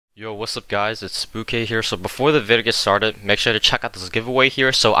Yo, what's up guys? It's Spooky here. So before the video gets started, make sure to check out this giveaway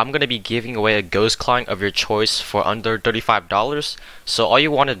here. So I'm going to be giving away a ghost client of your choice for under $35. So all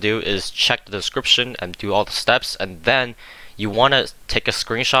you want to do is check the description and do all the steps, and then you want to take a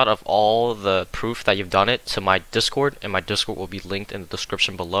screenshot of all the proof that you've done it to my Discord, and my Discord will be linked in the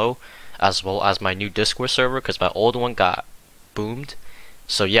description below, as well as my new Discord server because my old one got boomed.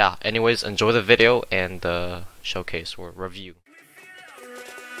 So yeah, anyways, enjoy the video and the showcase or review.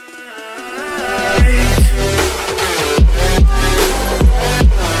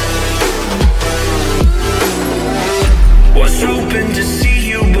 Was hoping to see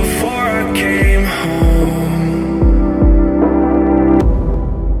you before I came home.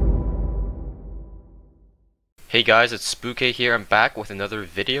 Hey guys, it's Spooky here. I'm back with another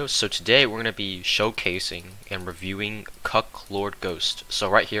video. So today we're going to be showcasing and reviewing Cucklord Ghost. So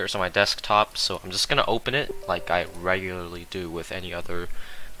right here is on my desktop, so I'm just going to open it like I regularly do with any other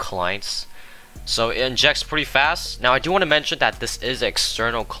clients. So it injects pretty fast. Now I do want to mention that this is an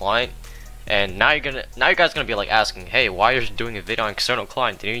external client, and now you guys gonna be like asking, hey, why are you doing a video on external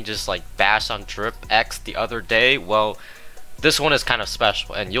client? Didn't you just like bash on Drip X the other day? Well, this one is kind of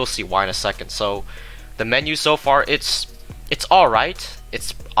special, and you'll see why in a second. So the menu so far, it's alright.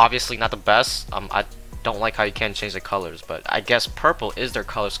 It's obviously not the best. I don't like how you can't change the colors, but I guess purple is their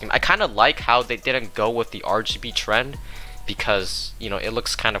color scheme. I kind of like how they didn't go with the RGB trend, because you know it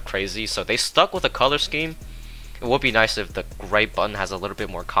looks kind of crazy, so they stuck with a color scheme. It would be nice if the gray button has a little bit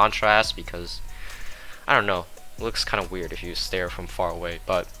more contrast, because I don't know, it looks kind of weird if you stare from far away.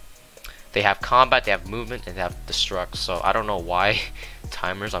 But they have combat, they have movement, and they have destruct, so I don't know why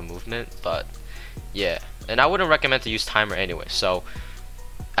timers on movement, but yeah. And I wouldn't recommend to use timer anyway. So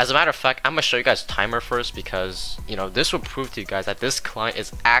as a matter of fact, I'm gonna show you guys timer first, because you know this will prove to you guys that this client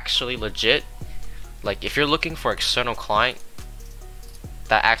is actually legit. Like, if you're looking for external client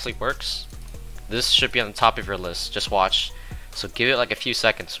that actually works, this should be on the top of your list. Just watch. So give it like a few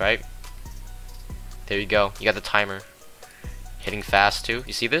seconds, right? There you go. You got the timer hitting fast too.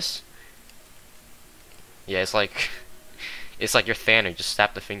 You see this? Yeah, it's like your Thaner. You just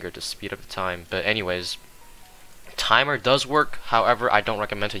snap the finger to speed up the time. But anyways, timer does work. However, I don't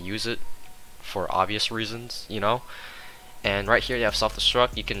recommend to use it for obvious reasons, you know. And right here you have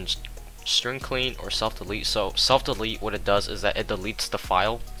self-destruct. You can string clean or self-delete. So self-delete, what it does is that it deletes the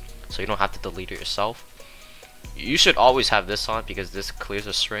file, so you don't have to delete it yourself. You should always have this on, because this clears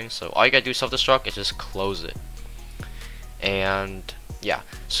the string. So all you gotta do self-destruct is just close it. And yeah,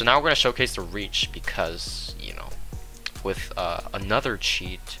 so now we're gonna showcase the reach, because you know with another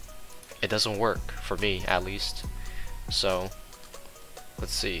cheat it doesn't work for me, at least. So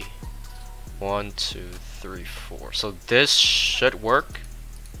let's see, 1 2 3 4. So this should work.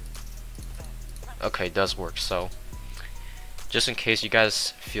 Okay, it does work. So just in case you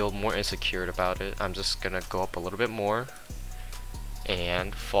guys feel more insecure about it, I'm just gonna go up a little bit more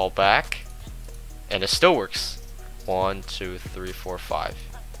and fall back, and it still works. 1 2 3 4 5.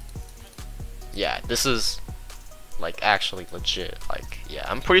 Yeah, this is like actually legit. Like, yeah,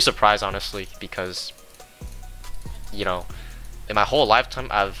 I'm pretty surprised honestly, because you know in my whole lifetime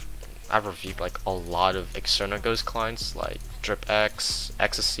I've reviewed like a lot of external ghost clients like Drip X,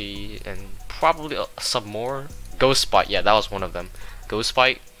 Ecstasy, and probably some more. Ghost Spite, yeah, that was one of them. Ghost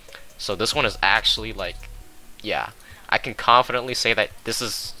Spite. So this one is actually like, yeah, I can confidently say that this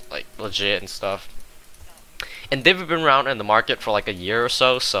is like legit and stuff. And they've been around in the market for like a year or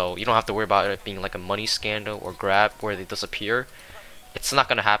so, so you don't have to worry about it being like a money scandal or grab where they disappear. It's not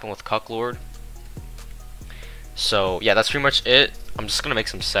gonna happen with Cucklord. So yeah, that's pretty much it. I'm just gonna make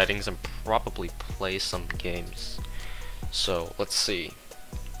some settings and probably play some games. So let's see.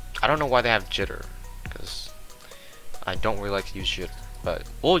 I don't know why they have jitter, because I don't really like to use jitter, but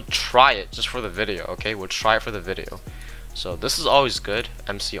we'll try it just for the video, okay? We'll try it for the video. So this is always good,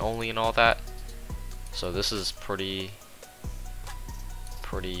 MC only and all that. So this is pretty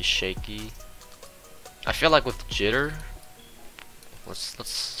shaky. I feel like with jitter,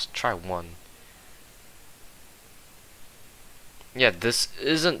 let's try 1. Yeah, this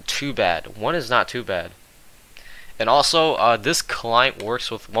isn't too bad. 1 is not too bad. And also, this client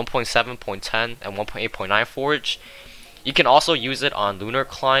works with 1.7.10 and 1.8.9 forage. You can also use it on Lunar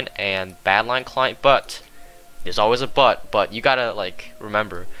client and Badline client, but there's always a but you gotta like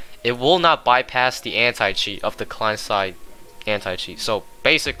remember, it will not bypass the anti-cheat of the client side anti-cheat. So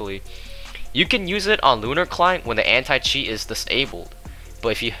basically, you can use it on Lunar client when the anti-cheat is disabled, but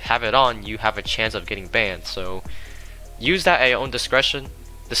if you have it on, you have a chance of getting banned. So use that at your own discretion.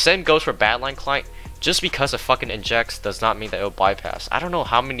 The same goes for Badline client. Just because it fucking injects does not mean that it'll bypass. I don't know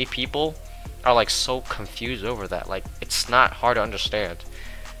how many people are like so confused over that. Like, it's not hard to understand.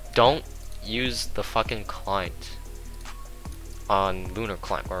 don't use the fucking client on Lunar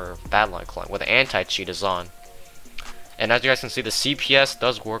Client or Badline Client where the anti-cheat is on. And as you guys can see, the CPS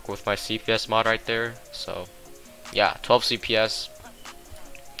does work with my CPS mod right there. So yeah, 12 CPS.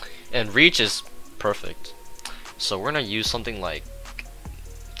 And reach is perfect. So we're gonna use something like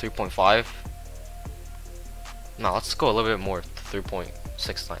 3.5. No, let's go a little bit more.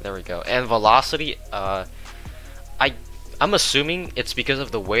 3.69. There we go. And velocity, I'm assuming it's because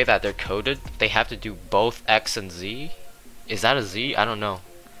of the way that they're coded. They have to do both X and Z. Is that a Z? I don't know.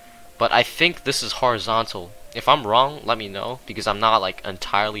 But I think this is horizontal. If I'm wrong, let me know, because I'm not like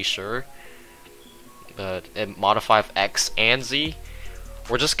entirely sure. But it modifies X and Z.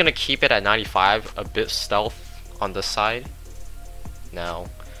 We're just gonna keep it at 95, a bit stealth on this side. Now,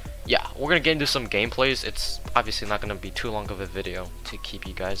 yeah, we're gonna get into some gameplays. It's obviously not gonna be too long of a video to keep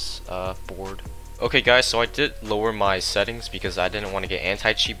you guys bored. Okay guys, so I did lower my settings because I didn't want to get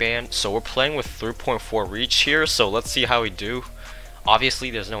anti-cheat banned. So we're playing with 3.4 reach here, so let's see how we do.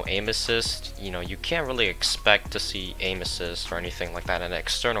 Obviously there's no aim assist. You know, you can't really expect to see aim assist or anything like that in an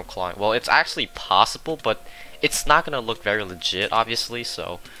external client. Well, it's actually possible, but it's not gonna look very legit, obviously.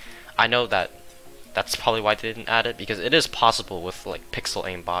 So I know that that's probably why they didn't add it, because it is possible with like pixel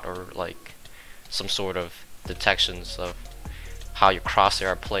aimbot or like some sort of detections of how your crosshair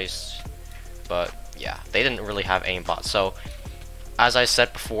are placed. But yeah, they didn't really have aimbot. So as I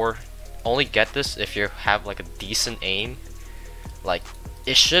said before, only get this if you have like a decent aim. Like,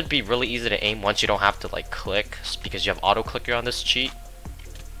 it should be really easy to aim once you don't have to like click, because you have auto clicker on this cheat.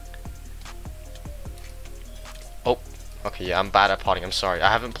 Oh, okay, yeah, I'm bad at potting. I'm sorry.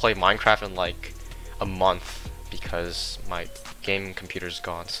 I haven't played Minecraft in like a month because my gaming computer's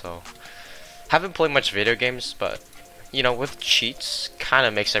gone. So haven't played much video games, but you know, with cheats, kind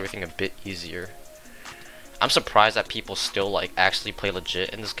of makes everything a bit easier. I'm surprised that people still like actually play legit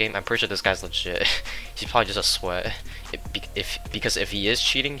in this game. I'm pretty sure this guy's legit. He's probably just a sweat. Because if he is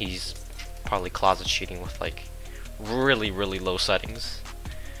cheating, he's probably closet cheating with like really low settings.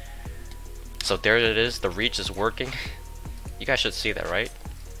 So there it is. The reach is working. You guys should see that, right?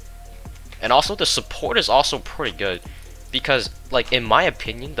 And also the support is also pretty good, because like in my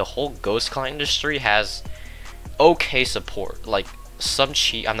opinion, the whole ghost client industry has okay support. Like some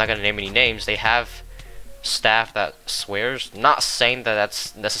cheat, I'm not gonna name any names, they have staff that swears. Not saying that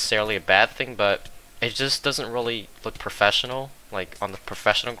that's necessarily a bad thing, but it just doesn't really look professional, like on the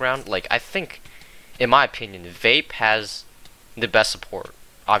professional ground. Like I think, in my opinion, Vape has the best support,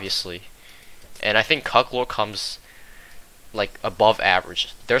 obviously, and I think Cucklord comes like above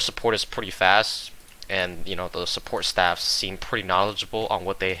average. Their support is pretty fast, and you know, the support staffs seem pretty knowledgeable on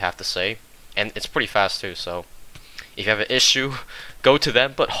what they have to say, and it's pretty fast too. So if you have an issue, go to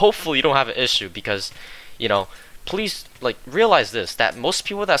them, but hopefully you don't have an issue, because you know, please like realize this, that most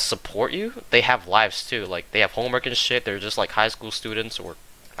people that support you, they have lives too. Like they have homework and shit. They're just like high school students, or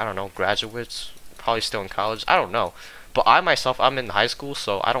I don't know, graduates, probably still in college, I don't know. But I myself, I'm in high school,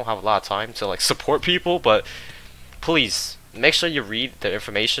 so I don't have a lot of time to like support people. But please make sure you read the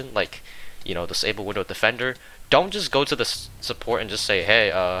information, like, you know, disable window defender. Don't just go to the support and just say,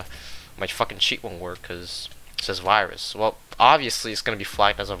 hey, my fucking cheat won't work because it says virus. Well, obviously it's gonna be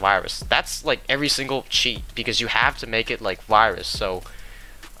flagged as a virus. That's like every single cheat, because you have to make it like virus, so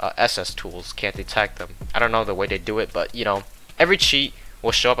SS tools can't detect them. I don't know the way they do it, but you know, every cheat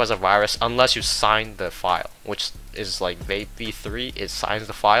will show up as a virus unless you sign the file, which is like Vape v3. It signs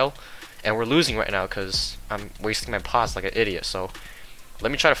the file, and we're losing right now because I'm wasting my pods like an idiot. So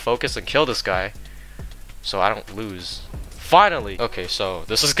let me try to focus and kill this guy so I don't lose. Finally! Okay, so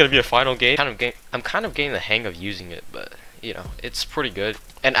this is gonna be a final game. I'm kind of getting the hang of using it, but you know, it's pretty good.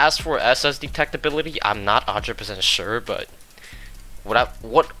 And as for SS detectability, I'm not 100% sure, but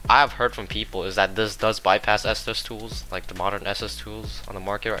what I've heard from people is that this does bypass SS tools, like the modern SS tools on the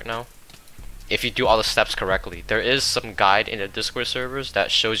market right now, if you do all the steps correctly. There is some guide in the Discord servers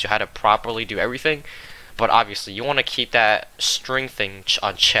that shows you how to properly do everything, but obviously you want to keep that string thing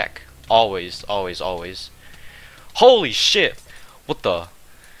on check. Always. Holy shit! What the?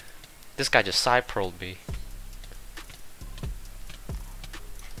 This guy just side pearled me.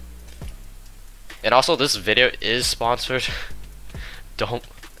 And also, this video is sponsored. Don't,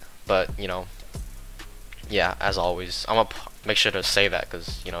 but you know, yeah, as always, I'm gonna make sure to say that,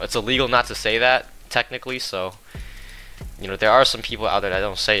 because you know, it's illegal not to say that technically. So you know, there are some people out there that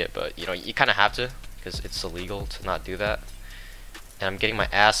don't say it, but you know, you kind of have to, because it's illegal to not do that. And I'm getting my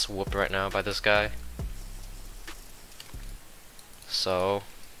ass whooped right now by this guy. So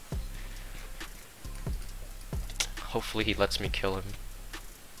hopefully he lets me kill him.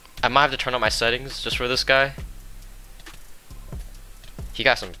 I might have to turn on my settings just for this guy. he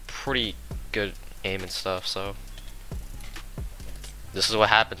got some pretty good aim and stuff, so this is what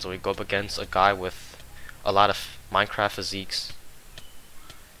happens when we go up against a guy with a lot of Minecraft physiques.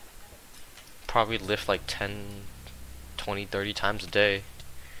 Probably lift like 10, 20, 30 times a day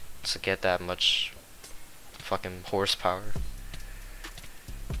to get that much fucking horsepower.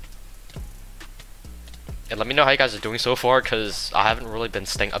 And let me know how you guys are doing so far, because I haven't really been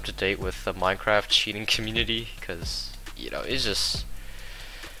staying up to date with the Minecraft cheating community, because, you know,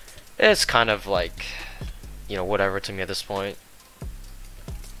 it's kind of like, you know, whatever to me at this point.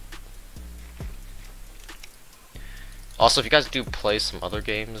 Also, if you guys do play some other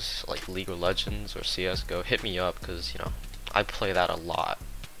games like League of Legends or CSGO, hit me up, because, you know, I play that a lot.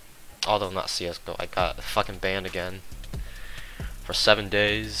 Although not CSGO, I got fucking banned again for 7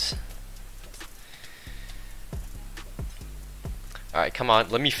 days. Alright, come on,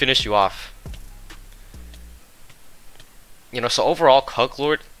 let me finish you off. You know, so overall,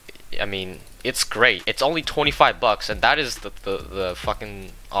 Cucklord, I mean, it's great. It's only 25 bucks, and that is the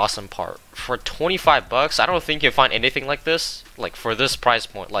fucking awesome part. For 25 bucks, I don't think you'll find anything like this, like, for this price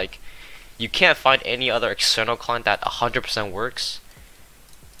point. Like, you can't find any other external client that 100% works,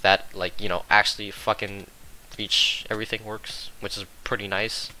 that, like, you know, actually fucking everything works, which is pretty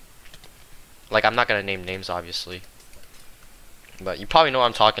nice. Like, I'm not gonna name names, obviously, but you probably know what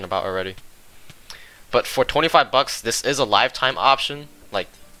I'm talking about already. But for 25 bucks, this is a lifetime option. Like,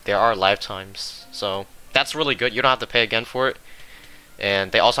 there are lifetimes, so that's really good. You don't have to pay again for it.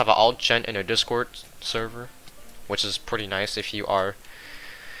 And they also have an alt gen in their Discord server, which is pretty nice if you are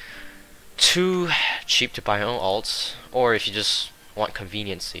too cheap to buy your own alts, or if you just want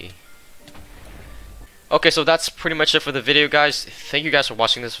conveniency. Okay, so that's pretty much it for the video, guys. Thank you guys for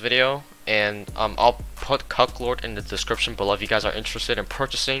watching this video, and I'll put Cucklord in the description below if you guys are interested in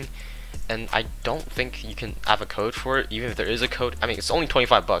purchasing. And I don't think you can have a code for it, even if there is a code. I mean, it's only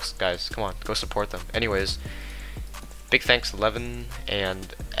 25 bucks, guys. Come on, go support them. Anyways, big thanks to Levin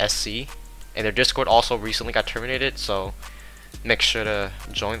and SC. And their Discord also recently got terminated, so make sure to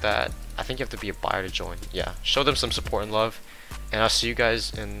join that. I think you have to be a buyer to join. Yeah, show them some support and love. And I'll see you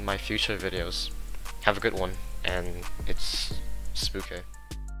guys in my future videos. Have a good one, and it's spooky.